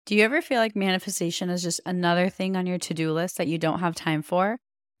Do you ever feel like manifestation is just another thing on your to-do list that you don't have time for?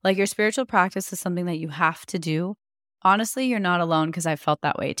 Like your spiritual practice is something that you have to do? Honestly, you're not alone because I've felt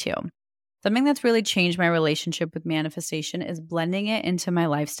that way too. Something that's really changed my relationship with manifestation is blending it into my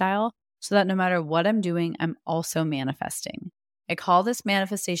lifestyle so that no matter what I'm doing, I'm also manifesting. I call this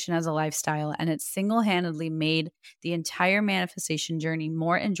manifestation as a lifestyle, and it's single-handedly made the entire manifestation journey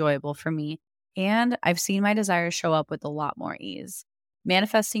more enjoyable for me, and I've seen my desires show up with a lot more ease.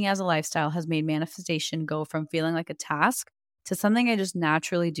 Manifesting as a lifestyle has made manifestation go from feeling like a task to something I just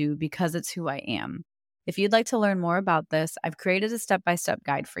naturally do because it's who I am. If you'd like to learn more about this, I've created a step-by-step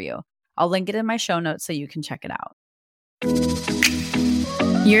guide for you. I'll link it in my show notes so you can check it out.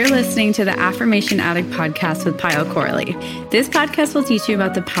 You're listening to the Affirmation Addict podcast with Payal Corley. This podcast will teach you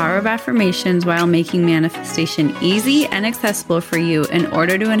about the power of affirmations while making manifestation easy and accessible for you in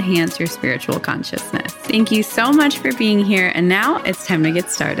order to enhance your spiritual consciousness. Thank you so much for being here, and now it's time to get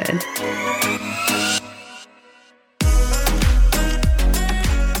started.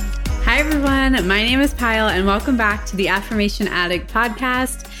 Hi everyone, my name is Payal and welcome back to the Affirmation Addict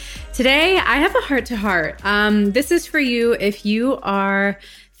podcast. Today, I have a heart-to-heart. This is for you if you are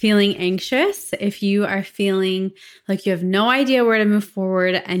feeling anxious, if you are feeling like you have no idea where to move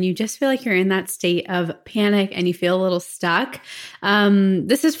forward and you just feel like you're in that state of panic and you feel a little stuck.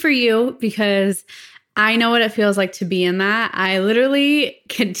 This is for you because I know what it feels like to be in that. I literally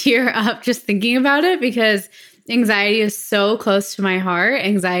can tear up just thinking about it because anxiety is so close to my heart.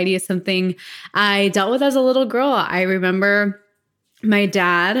 Anxiety is something I dealt with as a little girl. I remember my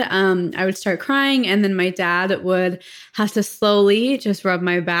dad, I would start crying and then my dad would have to slowly just rub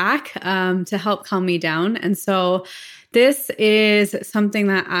my back to help calm me down. And so this is something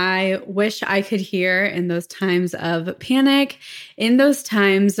that I wish I could hear in those times of panic, in those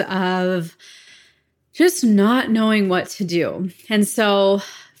times of just not knowing what to do. And so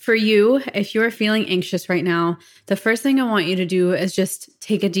for you, if you're feeling anxious right now, the first thing I want you to do is just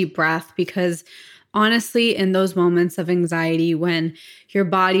take a deep breath because honestly, in those moments of anxiety, when your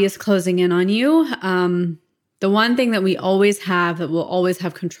body is closing in on you, the one thing that we always have, that we'll always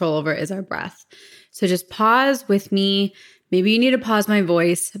have control over is our breath. So just pause with me. Maybe you need to pause my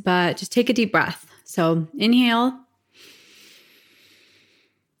voice, but just take a deep breath. So inhale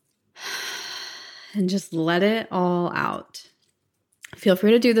and just let it all out. Feel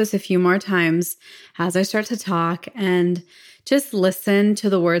free to do this a few more times as I start to talk and just listen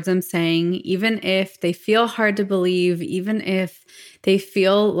to the words I'm saying, even if they feel hard to believe, even if they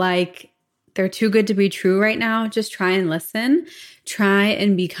feel like they're too good to be true right now, just try and listen. Try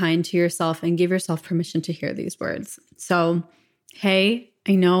and be kind to yourself and give yourself permission to hear these words. So, hey,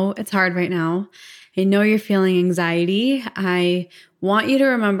 I know it's hard right now. I know you're feeling anxiety. I want you to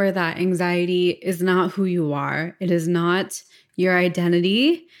remember that anxiety is not who you are. It is not your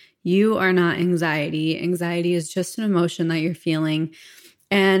identity. You are not anxiety. Anxiety is just an emotion that you're feeling,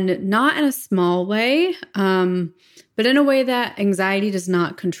 and not in a small way, but in a way that anxiety does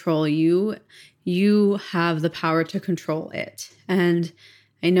not control you. You have the power to control it. And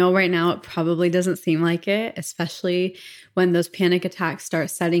I know right now it probably doesn't seem like it, especially when those panic attacks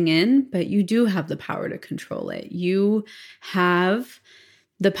start setting in, but you do have the power to control it. You have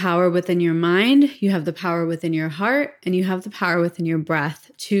the power within your mind, you have the power within your heart, and you have the power within your breath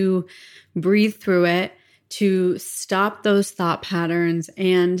to breathe through it, to stop those thought patterns,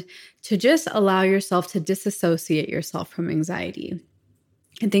 and to just allow yourself to disassociate yourself from anxiety.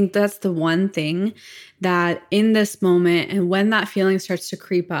 I think that's the one thing that in this moment, and when that feeling starts to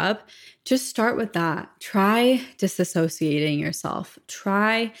creep up, just start with that. Try disassociating yourself.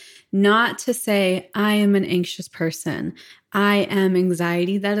 Try not to say, I am an anxious person. I am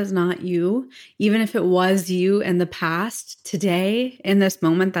anxiety. That is not you. Even if it was you in the past, today, in this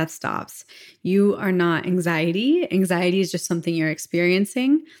moment, that stops. You are not anxiety. Anxiety is just something you're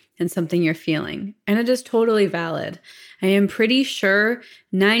experiencing and something you're feeling. And it is totally valid. I am pretty sure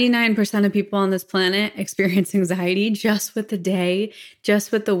 99% of people on this planet experience anxiety just with the day,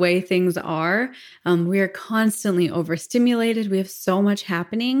 just with the way things are. We are constantly overstimulated. We have so much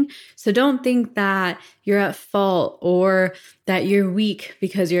happening. So don't think that you're at fault or that you're weak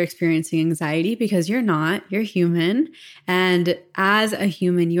because you're experiencing anxiety, because you're not. You're human. And as a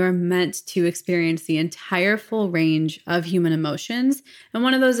human, you are meant to experience the entire full range of human emotions. And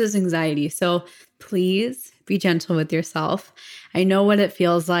one of those is anxiety. So please be gentle with yourself. I know what it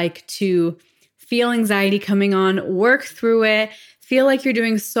feels like to feel anxiety coming on, work through it, feel like you're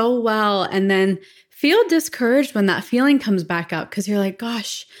doing so well, and then feel discouraged when that feeling comes back up because you're like,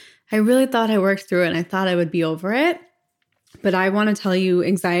 gosh, I really thought I worked through it and I thought I would be over it. But I want to tell you,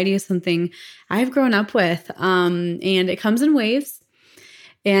 anxiety is something I've grown up with, and it comes in waves.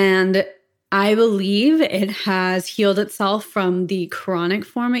 And I believe it has healed itself from the chronic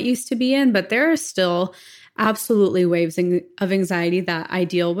form it used to be in, but there are still absolutely waves of anxiety that I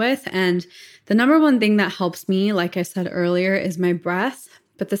deal with. And the number one thing that helps me, like I said earlier, is my breath.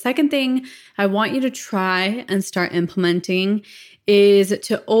 But the second thing I want you to try and start implementing is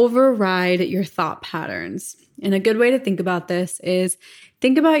to override your thought patterns. And a good way to think about this is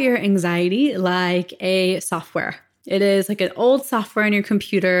think about your anxiety like a software. It is like an old software on your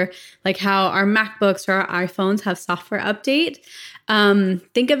computer, like how our MacBooks or our iPhones have software update.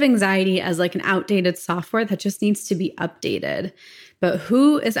 Think of anxiety as like an outdated software that just needs to be updated. But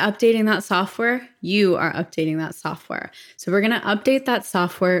who is updating that software? You are updating that software. So we're going to update that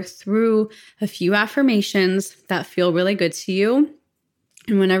software through a few affirmations that feel really good to you.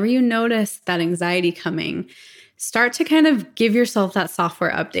 And whenever you notice that anxiety coming, start to kind of give yourself that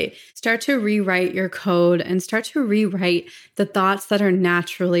software update. Start to rewrite your code and start to rewrite the thoughts that are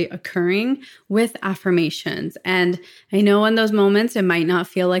naturally occurring with affirmations. And I know in those moments, it might not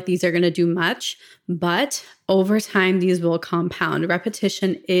feel like these are going to do much, but over time, these will compound.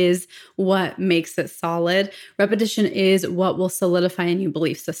 Repetition is what makes it solid. Repetition is what will solidify a new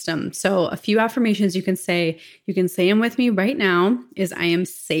belief system. So a few affirmations you can say them with me right now is I am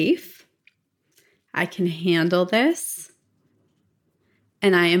safe. I can handle this,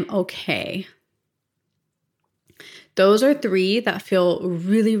 and I am okay. Those are 3 that feel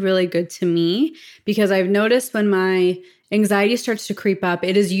really, really good to me because I've noticed when my anxiety starts to creep up,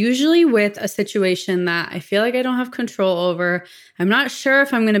 it is usually with a situation that I feel like I don't have control over. I'm not sure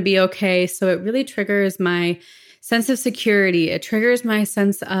if I'm going to be okay. So it really triggers my sense of security. It triggers my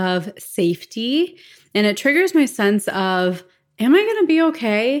sense of safety, and it triggers my sense of, am I going to be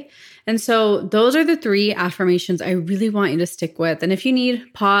okay? And so those are the 3 affirmations I really want you to stick with. And if you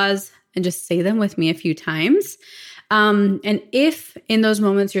need, pause and just say them with me a few times. And if in those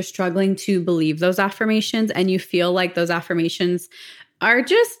moments you're struggling to believe those affirmations and you feel like those affirmations are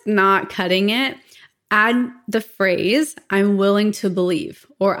just not cutting it, add the phrase, I'm willing to believe,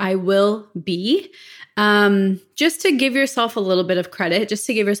 or I will be, just to give yourself a little bit of credit, just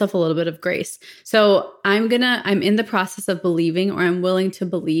to give yourself a little bit of grace. So I'm in the process of believing, or I'm willing to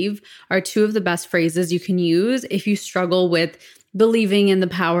believe are 2 of the best phrases you can use if you struggle with believing in the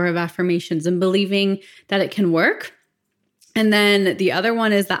power of affirmations and believing that it can work. And then the other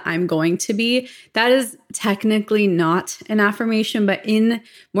one is that I'm going to be. That is technically not an affirmation, but in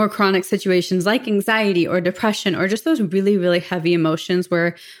more chronic situations like anxiety or depression or just those really, really heavy emotions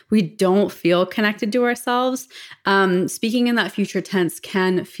where we don't feel connected to ourselves, speaking in that future tense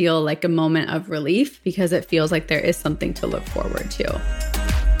can feel like a moment of relief because it feels like there is something to look forward to.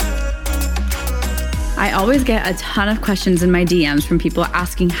 I always get a ton of questions in my DMs from people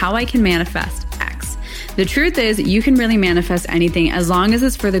asking how I can manifest X. The truth is, you can really manifest anything as long as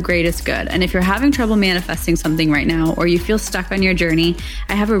it's for the greatest good. And if you're having trouble manifesting something right now, or you feel stuck on your journey,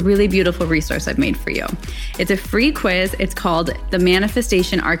 I have a really beautiful resource I've made for you. It's a free quiz. It's called the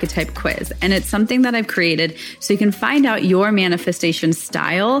Manifestation Archetype Quiz. And it's something that I've created so you can find out your manifestation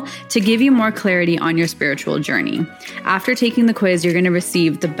style to give you more clarity on your spiritual journey. After taking the quiz, you're going to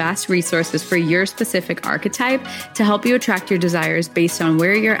receive the best resources for your specific archetype to help you attract your desires based on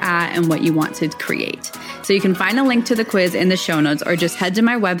where you're at and what you want to create. So you can find a link to the quiz in the show notes or just head to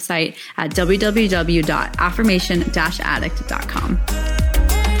my website at www.affirmation-addict.com.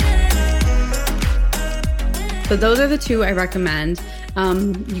 So those are the 2 I recommend.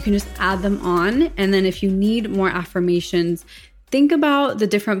 You can just add them on. And then if you need more affirmations, think about the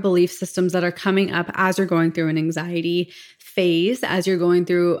different belief systems that are coming up as you're going through an anxiety phase, as you're going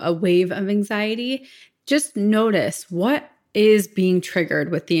through a wave of anxiety. Just notice what is being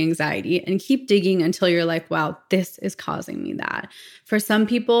triggered with the anxiety and keep digging until you're like, wow, this is causing me that. For some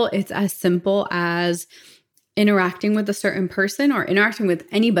people, it's as simple as interacting with a certain person or interacting with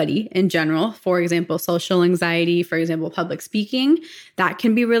anybody in general. For example, social anxiety, for example, public speaking, that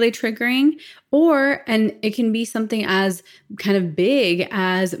can be really triggering. And it can be something as kind of big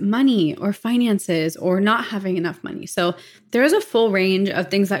as money or finances or not having enough money. So there's a full range of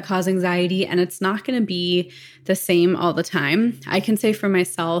things that cause anxiety, and it's not going to be the same all the time. I can say for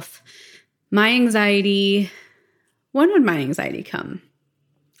myself, when would my anxiety come?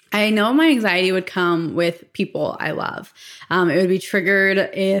 I know my anxiety would come with people I love. It would be triggered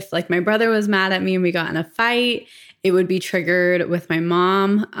if like my brother was mad at me and we got in a fight. It would be triggered with my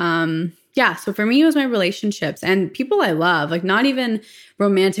mom. So for me, it was my relationships and people I love, like not even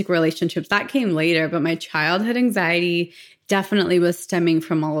romantic relationships. That came later, but my childhood anxiety definitely was stemming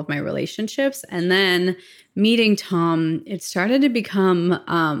from all of my relationships. And then meeting Tom, it started to become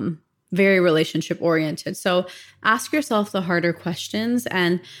very relationship oriented. So ask yourself the harder questions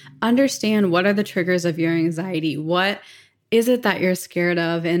and understand what are the triggers of your anxiety. What is it that you're scared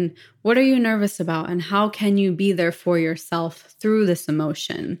of? And what are you nervous about? And how can you be there for yourself through this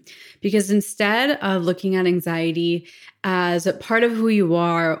emotion? Because instead of looking at anxiety as a part of who you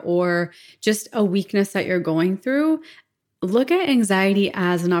are or just a weakness that you're going through, look at anxiety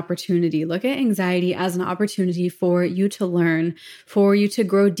as an opportunity. Look at anxiety as an opportunity for you to learn, for you to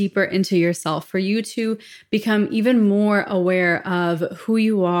grow deeper into yourself, for you to become even more aware of who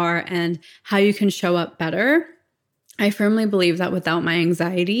you are and how you can show up better. I firmly believe that without my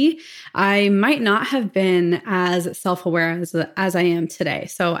anxiety, I might not have been as self-aware as I am today.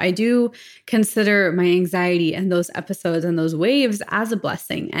 So I do consider my anxiety and those episodes and those waves as a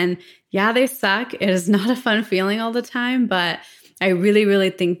blessing. And yeah, they suck. It is not a fun feeling all the time, but I really,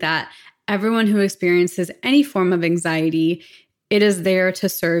 really think that everyone who experiences any form of anxiety, it is there to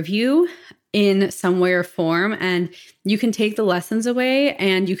serve you in some way or form. And you can take the lessons away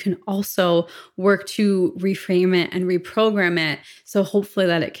and you can also work to reframe it and reprogram it. So hopefully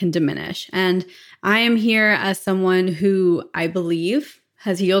that it can diminish. And I am here as someone who I believe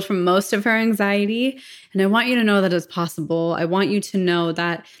has healed from most of her anxiety. And I want you to know that it's possible. I want you to know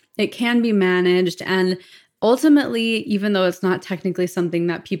that it can be managed. And ultimately, even though it's not technically something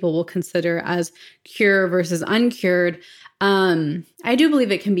that people will consider as cure versus uncured, I do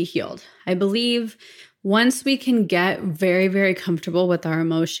believe it can be healed. I believe once we can get very, very comfortable with our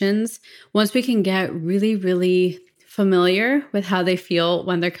emotions, once we can get really, really familiar with how they feel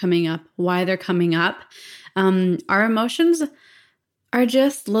when they're coming up, why they're coming up, our emotions are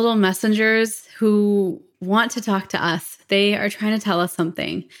just little messengers who want to talk to us. They are trying to tell us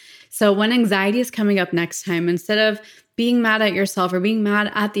something. So when anxiety is coming up next time, instead of being mad at yourself or being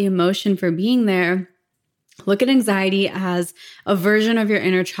mad at the emotion for being there, look at anxiety as a version of your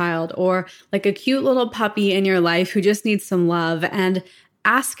inner child or like a cute little puppy in your life who just needs some love, and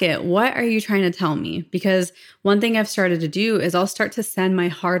ask it, what are you trying to tell me? Because one thing I've started to do is I'll start to send my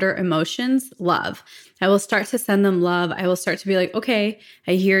harder emotions love. I will start to send them love. I will start to be like, okay,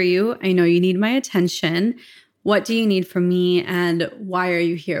 I hear you. I know you need my attention. What do you need from me? And why are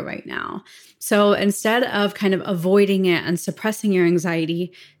you here right now? So instead of kind of avoiding it and suppressing your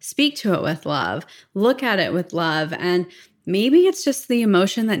anxiety, speak to it with love, look at it with love. And maybe it's just the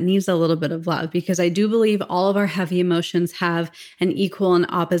emotion that needs a little bit of love, because I do believe all of our heavy emotions have an equal and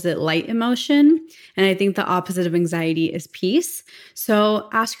opposite light emotion. And I think the opposite of anxiety is peace. So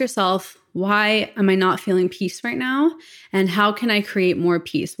ask yourself, why am I not feeling peace right now? And how can I create more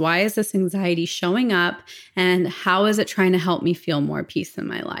peace? Why is this anxiety showing up? And how is it trying to help me feel more peace in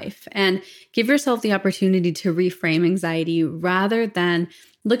my life? And give yourself the opportunity to reframe anxiety rather than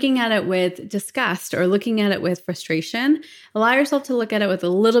looking at it with disgust or looking at it with frustration. Allow yourself to look at it with a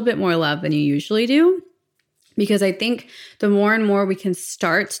little bit more love than you usually do. Because I think the more and more we can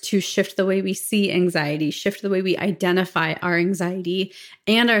start to shift the way we see anxiety, shift the way we identify our anxiety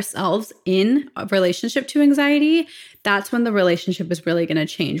and ourselves in a relationship to anxiety, that's when the relationship is really going to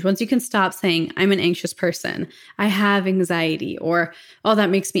change. Once you can stop saying, I'm an anxious person, I have anxiety, or, oh, that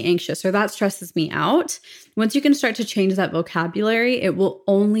makes me anxious, or that stresses me out. Once you can start to change that vocabulary, it will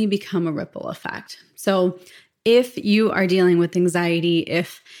only become a ripple effect. So if you are dealing with anxiety,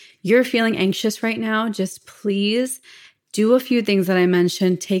 if you're feeling anxious right now, just please do a few things that I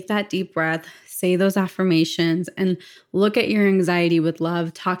mentioned. Take that deep breath, say those affirmations, and look at your anxiety with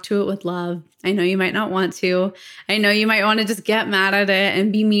love. Talk to it with love. I know you might not want to. I know you might want to just get mad at it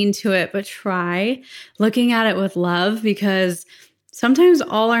and be mean to it, but try looking at it with love, because sometimes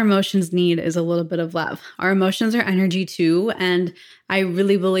all our emotions need is a little bit of love. Our emotions are energy too, and I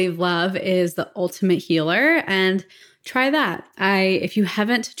really believe love is the ultimate healer. And try that. If you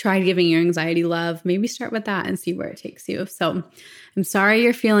haven't tried giving your anxiety love, maybe start with that and see where it takes you. So I'm sorry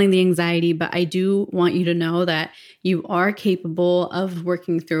you're feeling the anxiety, but I do want you to know that you are capable of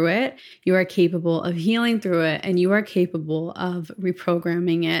working through it. You are capable of healing through it, and you are capable of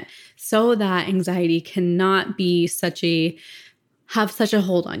reprogramming it so that anxiety cannot be have such a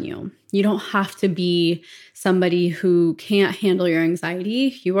hold on you. You don't have to be somebody who can't handle your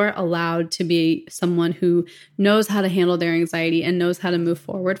anxiety. You are allowed to be someone who knows how to handle their anxiety and knows how to move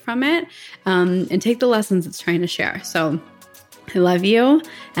forward from it, and take the lessons it's trying to share. So I love you,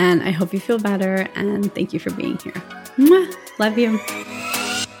 and I hope you feel better, and thank you for being here. Mwah! Love you.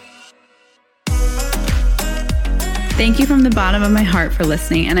 Thank you from the bottom of my heart for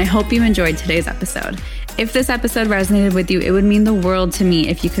listening, and I hope you enjoyed today's episode. If this episode resonated with you, it would mean the world to me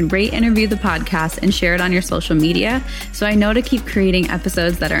if you could rate and review the podcast and share it on your social media so I know to keep creating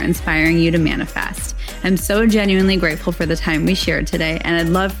episodes that are inspiring you to manifest. I'm so genuinely grateful for the time we shared today, and I'd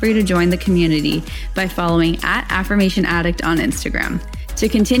love for you to join the community by following @Affirmation Addict on Instagram. To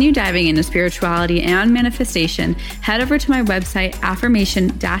continue diving into spirituality and manifestation, head over to my website,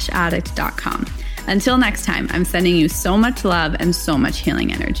 affirmation-addict.com. Until next time, I'm sending you so much love and so much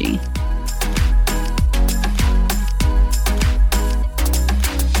healing energy.